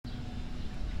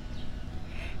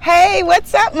Hey,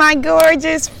 what's up, my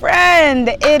gorgeous friend?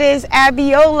 It is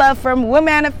Abiola from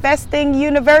Womanifesting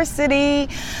University.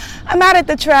 I'm out at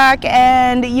the track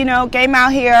and, came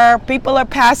out here. People are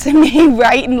passing me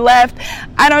right and left.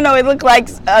 I don't know, it looked like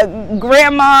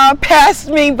grandma passed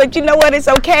me, but you know what? It's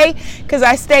okay because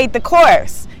I stayed the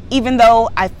course, even though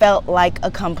I felt like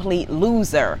a complete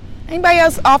loser. Anybody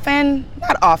else often?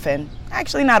 Not often.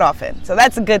 Actually, not often. So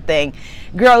that's a good thing.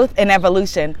 Growth and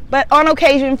evolution. But on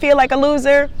occasion, feel like a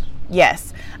loser?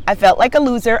 Yes, I felt like a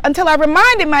loser until I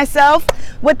reminded myself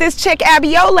what this chick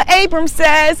Abiola Abrams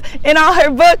says in all her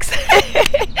books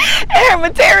and her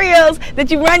materials,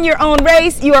 that you run your own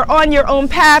race, you are on your own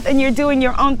path, and you're doing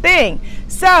your own thing.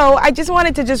 So I just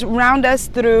wanted to just round us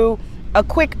through a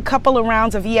quick couple of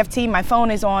rounds of EFT. My phone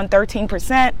is on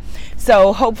 13%,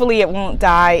 so hopefully it won't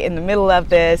die in the middle of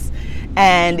this.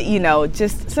 And,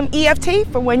 just some EFT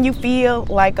for when you feel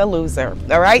like a loser.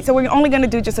 All right, so we're only going to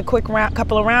do just a quick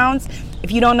couple of rounds.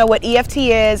 If you don't know what EFT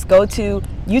is, go to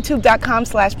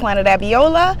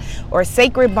youtube.com/planetabiola or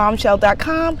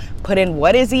sacredbombshell.com. Put in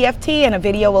what is EFT and a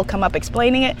video will come up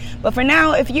explaining it. But for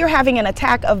now, if you're having an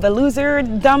attack of the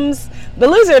loserdomness,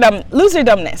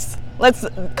 let's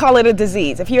call it a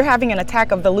disease. If you're having an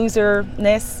attack of the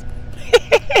loserness,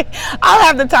 I'll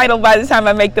have the title by the time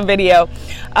I make the video,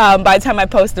 by the time I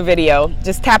post the video.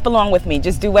 Just tap along with me.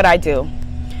 Just do what I do.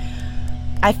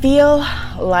 I feel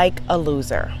like a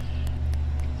loser.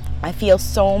 I feel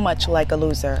so much like a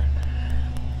loser.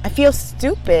 I feel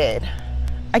stupid.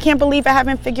 I can't believe I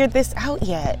haven't figured this out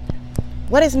yet.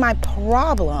 What is my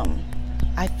problem?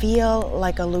 I feel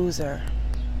like a loser.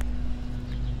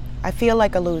 I feel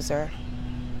like a loser.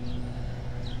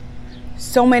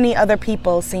 So many other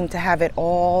people seem to have it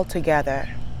all together.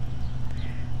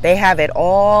 They have it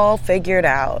all figured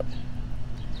out.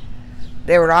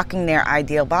 They're rocking their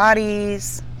ideal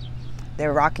bodies.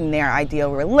 They're rocking their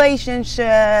ideal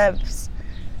relationships.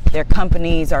 Their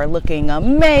companies are looking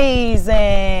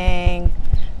amazing.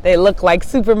 They look like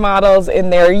supermodels in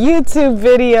their YouTube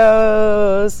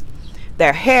videos.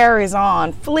 Their hair is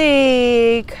on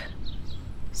fleek.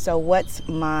 So what's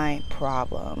my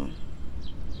problem?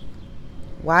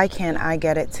 Why can't I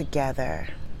get it together?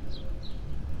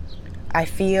 I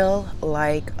feel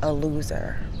like a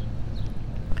loser.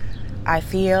 I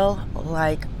feel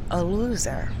like a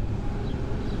loser.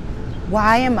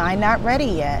 Why am I not ready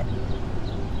yet?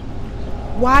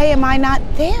 Why am I not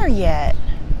there yet?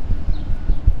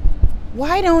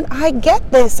 Why don't I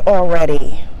get this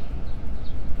already?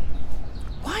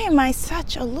 Why am I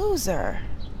such a loser?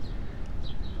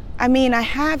 I mean, I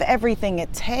have everything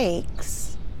it takes.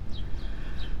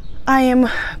 I am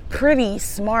a pretty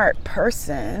smart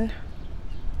person,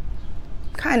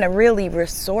 kind of really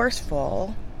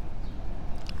resourceful,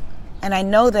 and I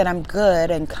know that I'm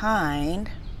good and kind.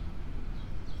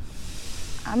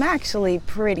 I'm actually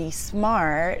pretty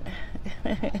smart,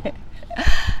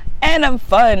 and I'm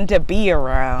fun to be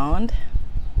around.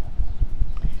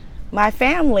 My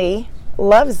family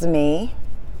loves me,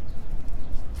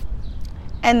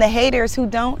 and the haters who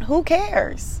don't, who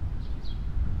cares?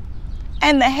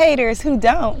 And the haters who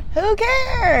don't, who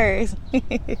cares?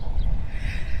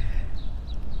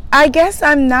 I guess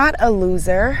I'm not a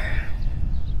loser,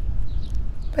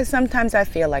 but sometimes I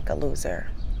feel like a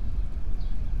loser.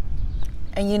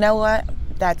 And you know what?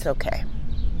 That's okay.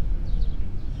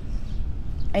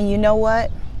 And you know what?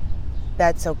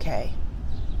 That's okay.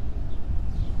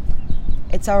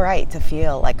 It's all right to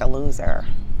feel like a loser,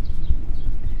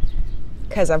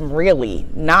 because I'm really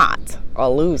not a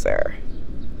loser.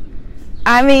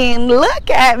 I mean,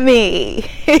 look at me.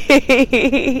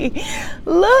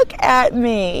 Look at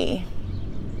me.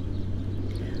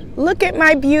 Look at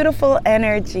my beautiful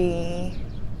energy.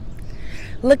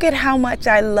 Look at how much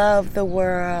I love the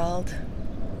world.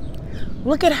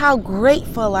 Look at how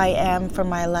grateful I am for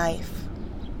my life.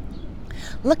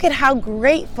 Look at how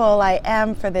grateful I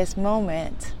am for this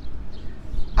moment.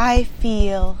 I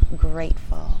feel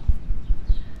grateful.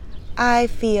 I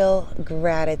feel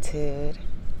gratitude.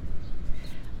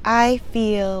 I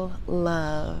feel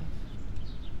love.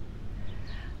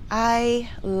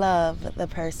 I love the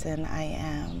person I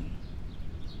am.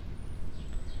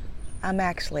 I'm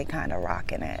actually kind of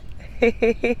rocking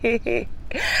it.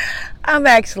 I'm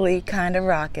actually kind of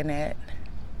rocking it.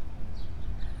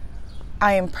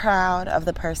 I am proud of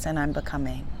the person I'm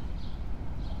becoming.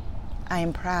 I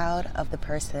am proud of the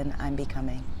person I'm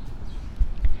becoming.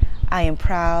 I am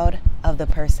proud of the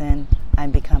person I'm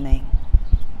becoming.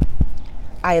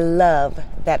 I love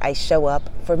that I show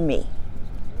up for me.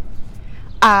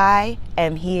 I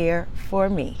am here for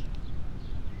me.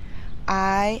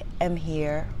 I am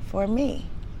here for me.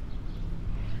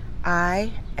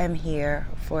 I am here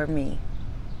for me.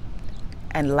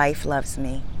 And life loves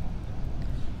me.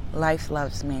 Life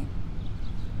loves me.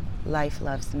 Life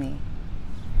loves me.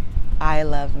 I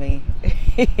love me.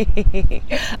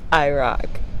 I rock.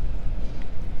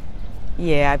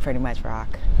 Yeah, I pretty much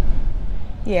rock.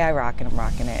 Yeah, I rock and I'm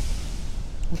rocking it.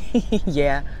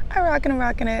 Yeah, I rock and I'm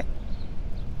rocking it.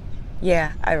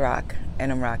 Yeah, I rock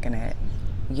and I'm rocking it.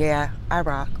 Yeah, I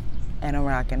rock and I'm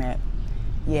rocking it.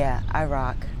 Yeah, I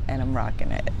rock and I'm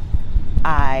rocking it.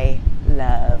 I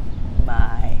love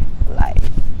my life.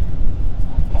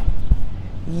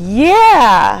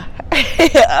 Yeah.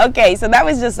 Okay, so that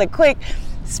was just a quick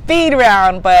speed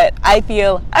round, but I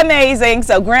feel amazing.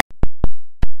 So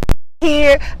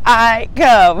here I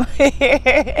come.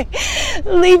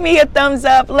 Leave me a thumbs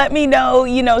up. Let me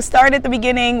know, start at the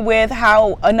beginning with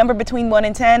how a number between 1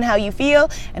 and 10, how you feel,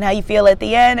 and how you feel at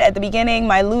the end. At the beginning,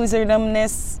 my loser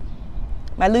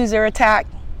attack.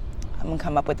 I'm going to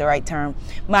come up with the right term.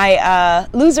 My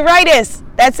loseritis.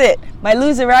 That's it. My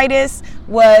loseritis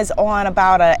was on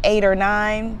about a 8 or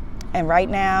 9. And right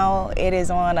now it is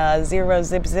on a 0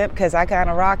 zip because I kind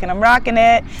of rock and I'm rocking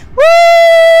it.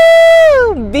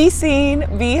 Woo! Be seen,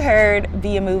 be heard,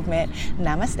 be a movement.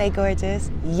 Namaste,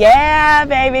 gorgeous. Yeah,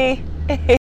 baby.